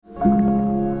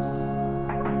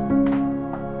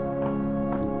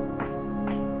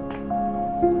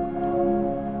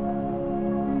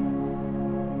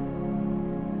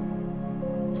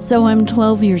So I'm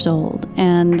 12 years old,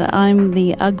 and I'm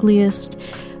the ugliest,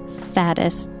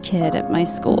 fattest kid at my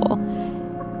school.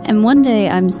 And one day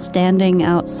I'm standing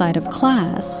outside of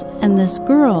class, and this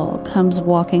girl comes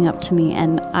walking up to me,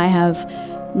 and I have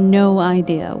no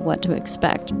idea what to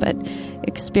expect, but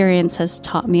experience has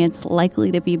taught me it's likely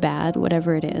to be bad,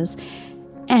 whatever it is.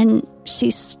 And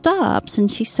she stops and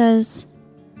she says,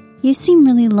 "You seem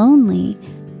really lonely.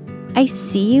 I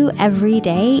see you every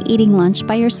day eating lunch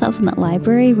by yourself in the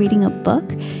library reading a book,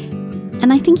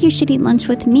 and I think you should eat lunch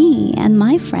with me and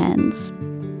my friends."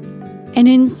 And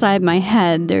inside my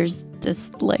head, there's this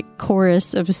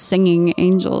chorus of singing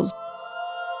angels.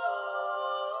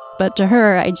 But to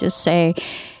her, I just say,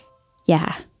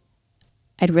 "Yeah,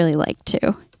 I'd really like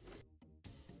to."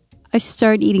 I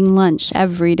start eating lunch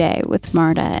every day with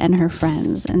Marta and her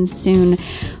friends, and soon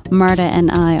Marta and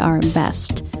I are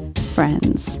best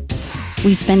friends.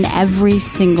 We spend every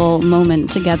single moment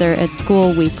together at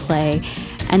school. We play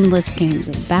endless games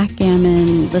of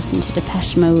backgammon, listen to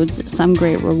Depeche Mode's Some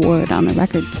Great Reward on the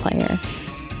record player,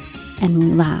 and we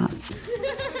laugh.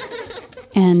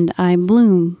 And I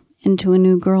bloom into a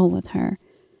new girl with her.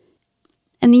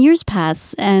 And the years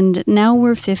pass, and now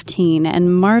we're 15,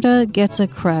 and Marta gets a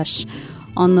crush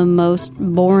on the most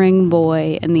boring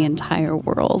boy in the entire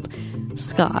world,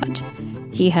 Scott.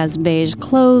 He has beige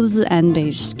clothes and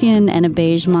beige skin and a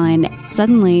beige mind.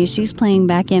 Suddenly, she's playing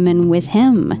backgammon with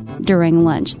him during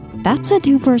lunch. That's a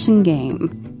two-person game.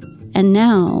 And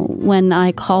now, when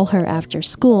I call her after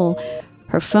school,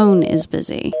 her phone is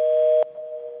busy.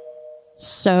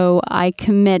 So I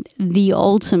commit the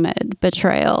ultimate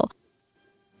betrayal.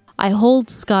 I hold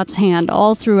Scott's hand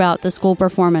all throughout the school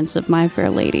performance of My Fair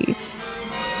Lady.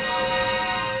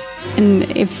 And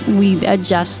if we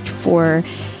adjust for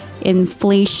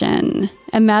inflation,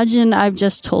 imagine I've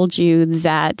just told you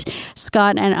that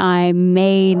Scott and I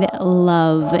made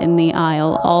love in the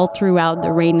aisle all throughout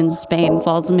The Rain in Spain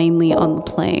Falls Mainly on the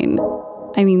Plain.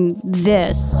 I mean,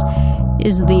 this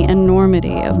is the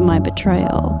enormity of my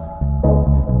betrayal.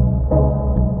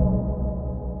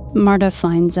 Marta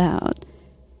finds out.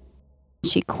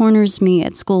 She corners me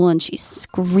at school and she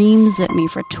screams at me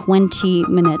for 20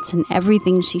 minutes, and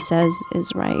everything she says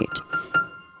is right.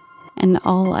 And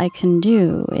all I can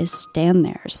do is stand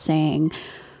there saying,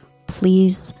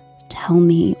 "Please tell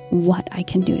me what I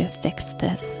can do to fix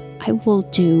this. I will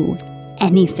do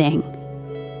anything."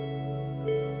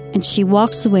 And she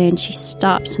walks away and she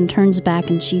stops and turns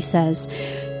back and she says,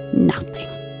 "Nothing.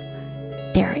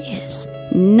 There is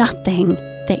nothing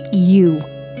that you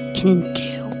can do."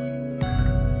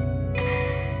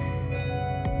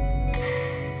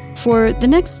 For the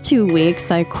next 2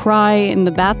 weeks, I cry in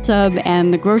the bathtub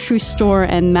and the grocery store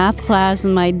and math class,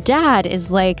 and my dad is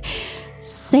like,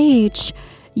 "Sage,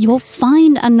 you'll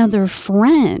find another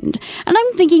friend." And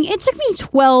I'm thinking, it took me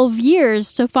 12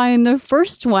 years to find the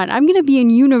first one. I'm going to be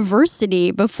in university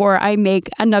before I make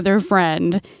another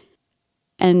friend.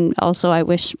 And also, I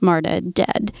wish Marta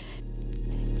dead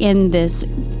in this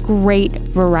great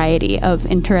variety of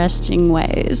interesting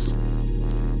ways.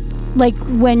 Like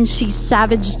when she's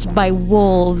savaged by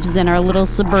wolves in our little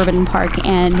suburban park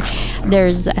and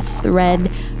there's a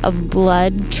thread of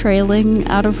blood trailing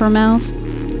out of her mouth.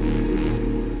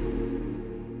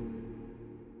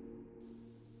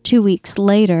 2 weeks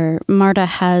later, Marta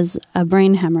has a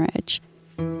brain hemorrhage.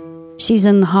 She's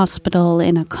in the hospital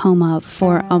in a coma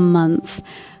for a month.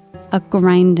 A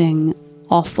grinding,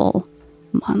 awful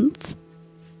month.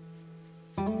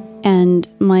 And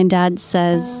my dad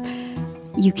says,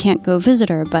 "You can't go visit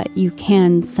her, but you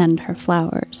can send her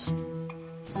flowers."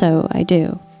 So I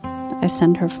do. I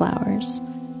send her flowers.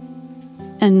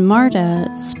 And Marta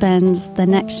spends the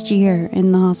next year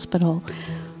in the hospital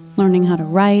learning how to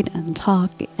write and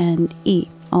talk and eat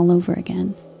all over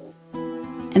again.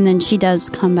 And then she does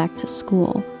come back to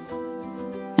school.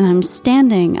 And I'm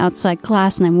standing outside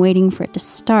class and I'm waiting for it to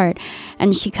start.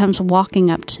 And she comes walking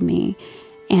up to me.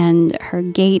 And her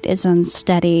gait is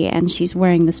unsteady, and she's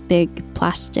wearing this big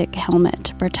plastic helmet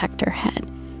to protect her head.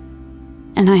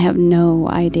 And I have no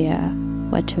idea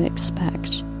what to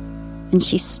expect. And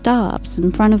she stops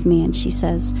in front of me and she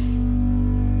says,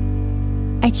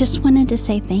 "I just wanted to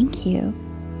say thank you.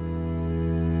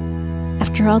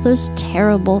 After all those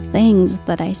terrible things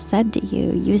that I said to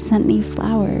you, you sent me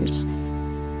flowers.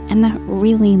 And that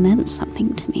really meant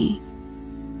something to me."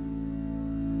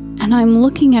 And I'm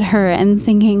looking at her and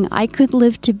thinking, I could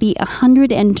live to be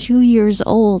 102 years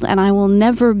old and I will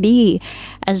never be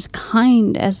as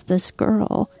kind as this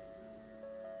girl.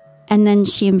 And then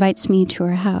she invites me to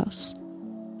her house.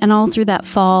 And all through that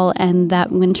fall and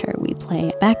that winter, we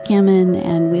play backgammon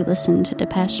and we listen to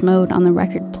Depeche Mode on the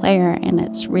record player, and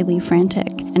it's really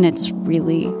frantic and it's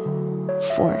really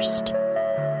forced.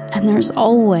 And there's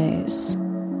always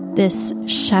this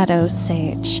shadow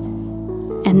Sage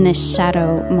and this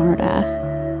shadow Marta,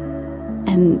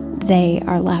 and they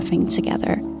are laughing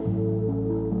together.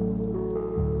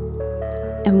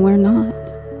 And we're not.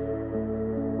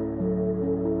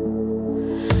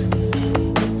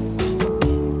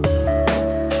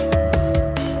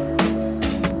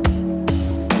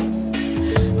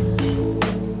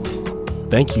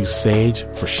 Thank you, Sage,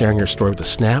 for sharing your story with The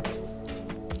Snap.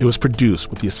 It was produced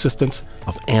with the assistance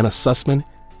of Anna Sussman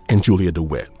and Julia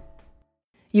DeWitt.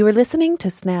 You are listening to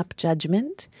Snap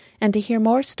Judgment, and to hear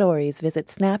more stories, visit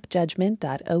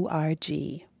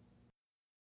snapjudgment.org.